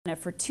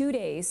For 2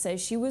 days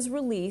says she was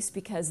released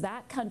because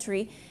that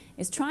country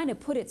is trying to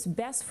put its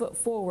best foot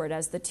forward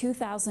as the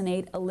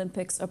 2008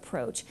 Olympics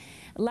approach.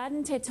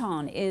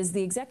 Lhadon is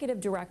the Executive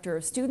Director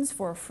of Students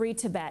for a Free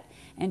Tibet,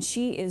 and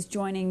she is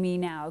joining me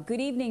now.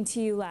 Good evening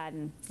to you,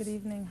 Lhadon. Good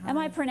evening. Hi. Am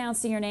I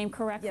pronouncing your name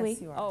correctly?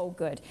 Yes, you are. Oh,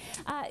 good.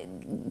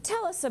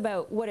 Tell us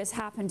about what has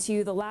happened to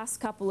you the last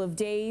couple of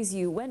days.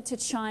 You went to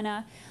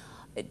China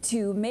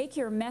to make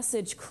your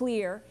message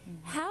clear.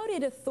 How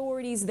did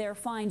authorities there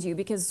find you?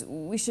 Because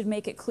we should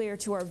make it clear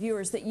to our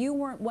viewers that you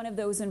weren't one of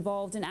those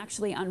involved in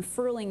actually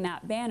unfurling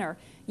that banner.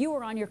 You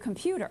were on your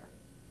computer.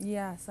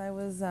 Yes, I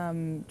was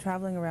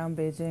traveling around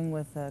Beijing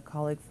with a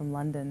colleague from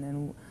London,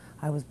 and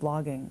I was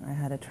blogging. I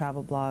had a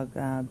travel blog,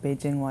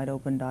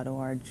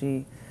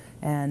 beijingwideopen.org,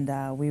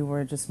 and we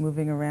were just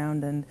moving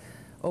around and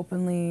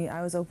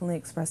I was openly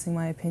expressing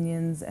my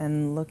opinions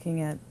and looking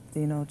at,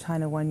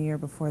 China 1 year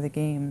before the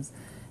Games,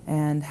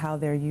 and how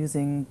they're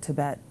using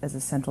Tibet as a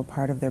central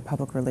part of their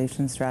public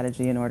relations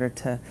strategy in order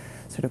to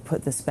sort of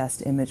put this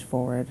best image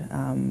forward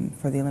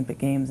for the Olympic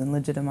Games and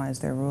legitimize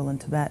their rule in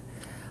Tibet.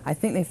 I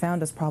think they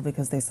found us probably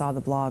because they saw the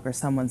blog, or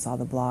someone saw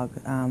the blog,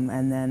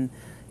 and then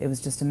it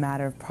was just a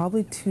matter of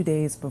probably 2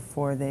 days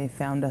before they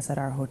found us at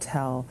our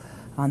hotel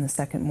on the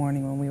second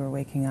morning when we were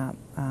waking up,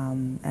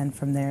 and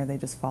from there they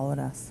just followed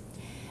us.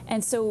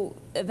 And so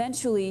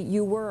eventually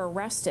you were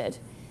arrested.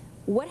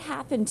 What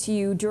happened to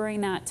you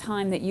during that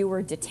time that you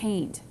were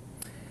detained?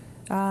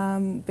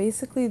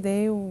 Basically,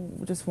 they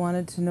just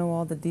wanted to know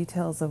all the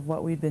details of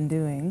what we'd been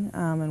doing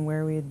and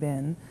where we had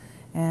been.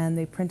 And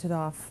they printed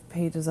off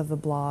pages of the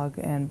blog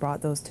and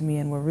brought those to me,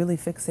 and were really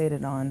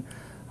fixated on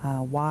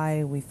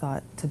why we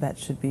thought Tibet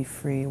should be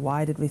free,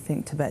 why did we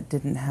think Tibet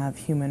didn't have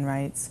human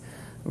rights,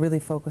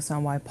 really focused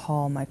on why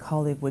Paul, my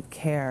colleague, would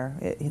care.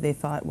 They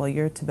thought, well,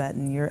 you're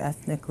Tibetan, you're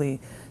ethnically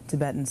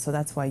Tibetan, so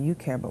that's why you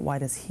care, but why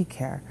does he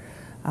care?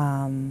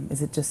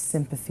 Is it just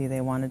sympathy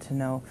they wanted to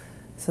know?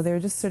 So they were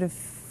just sort of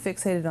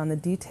fixated on the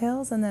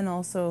details, and then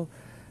also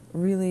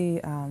really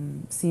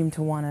seemed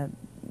to want to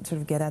sort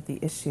of get at the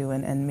issue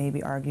and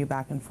maybe argue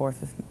back and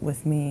forth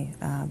with me.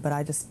 But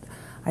I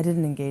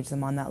didn't engage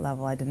them on that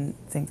level. I didn't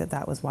think that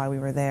that was why we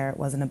were there. It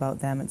wasn't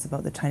about them. It's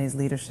about the Chinese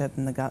leadership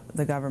and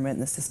the government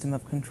and the system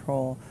of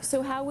control.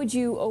 So how would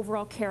you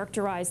overall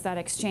characterize that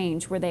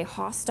exchange? Were they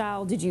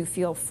hostile? Did you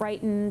feel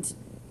frightened?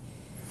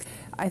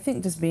 I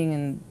think just being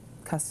in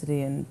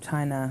custody in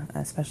China,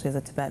 especially as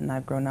a Tibetan,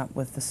 I've grown up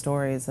with the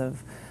stories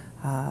of,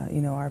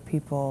 our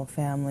people,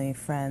 family,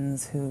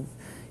 friends who've,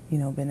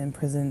 been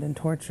imprisoned and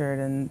tortured,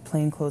 and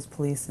plainclothes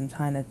police in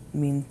China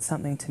mean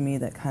something to me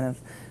that kind of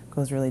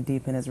goes really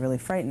deep and is really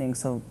frightening.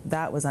 So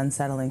that was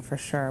unsettling for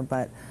sure.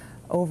 But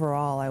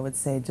overall, I would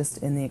say just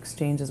in the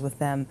exchanges with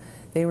them,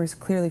 they were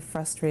clearly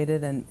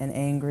frustrated and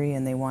angry,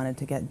 and they wanted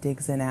to get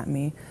digs in at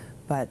me.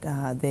 But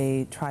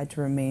they tried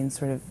to remain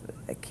sort of,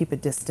 keep a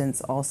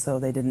distance also.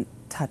 They didn't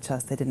touch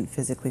us, they didn't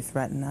physically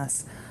threaten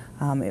us.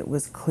 It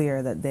was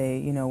clear that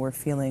they, were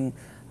feeling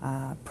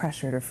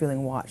pressured or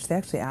feeling watched. They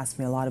actually asked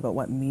me a lot about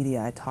what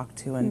media I talked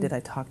to, and did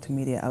I talk to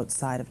media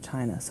outside of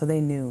China. So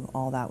they knew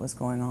all that was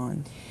going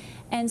on.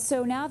 And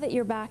so now that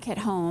you're back at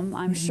home,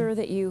 I'm sure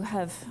that you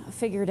have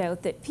figured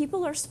out that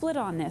people are split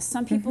on this.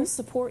 Some people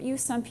support you,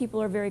 some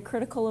people are very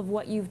critical of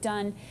what you've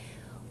done.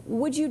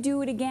 Would you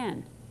do it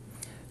again?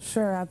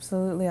 Sure,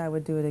 absolutely, I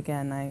would do it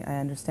again. I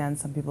understand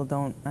some people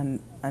don't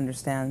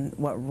understand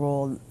what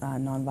role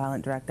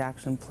nonviolent direct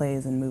action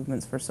plays in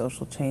movements for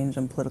social change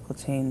and political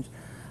change.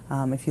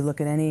 If you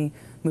look at any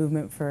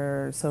movement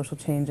for social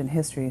change in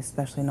history,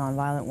 especially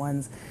nonviolent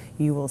ones,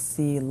 you will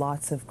see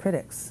lots of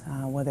critics,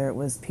 whether it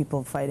was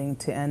people fighting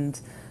to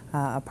end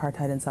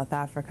apartheid in South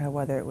Africa,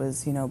 whether it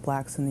was,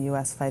 blacks in the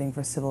U.S. fighting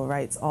for civil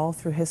rights. All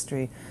through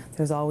history,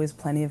 there's always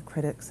plenty of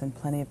critics and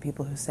plenty of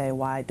people who say,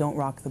 why, don't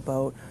rock the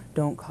boat,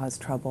 don't cause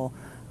trouble.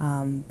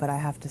 But I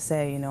have to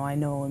say, I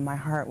know in my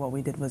heart what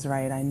we did was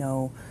right. I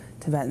know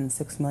Tibetans,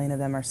 6 million of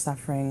them, are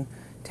suffering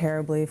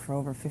terribly for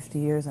over 50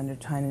 years under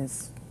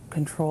China's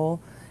control,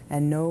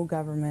 and no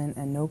government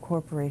and no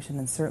corporation,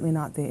 and certainly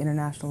not the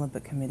International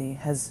Olympic Committee,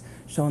 has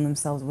shown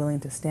themselves willing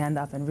to stand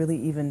up and really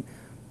even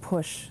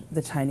push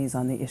the Chinese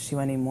on the issue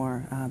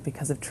anymore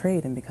because of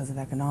trade and because of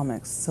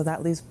economics. So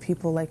that leaves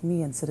people like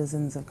me and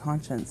citizens of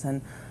conscience,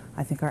 and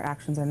I think our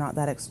actions are not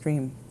that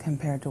extreme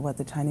compared to what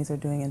the Chinese are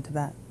doing in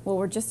Tibet. Well,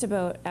 we're just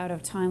about out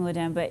of time,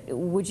 Lhadon, but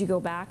would you go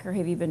back, or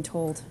have you been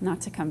told not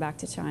to come back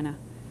to China?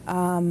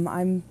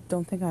 I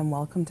don't think I'm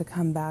welcome to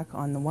come back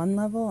on the one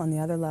level. On the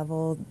other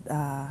level,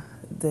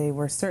 they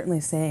were certainly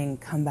saying,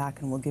 come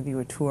back and we'll give you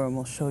a tour and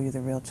we'll show you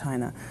the real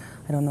China.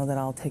 I don't know that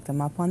I'll take them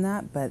up on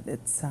that, but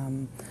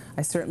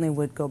I certainly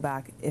would go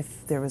back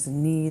if there was a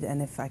need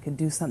and if I could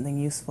do something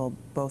useful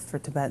both for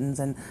Tibetans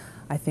and,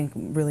 I think,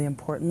 really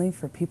importantly,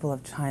 for people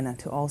of China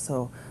to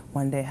also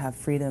one day have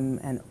freedom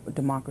and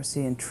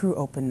democracy and true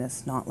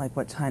openness, not like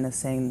what China's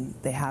saying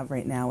they have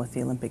right now with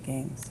the Olympic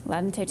Games.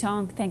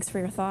 Lhadon, thanks for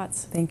your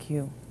thoughts. Thank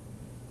you.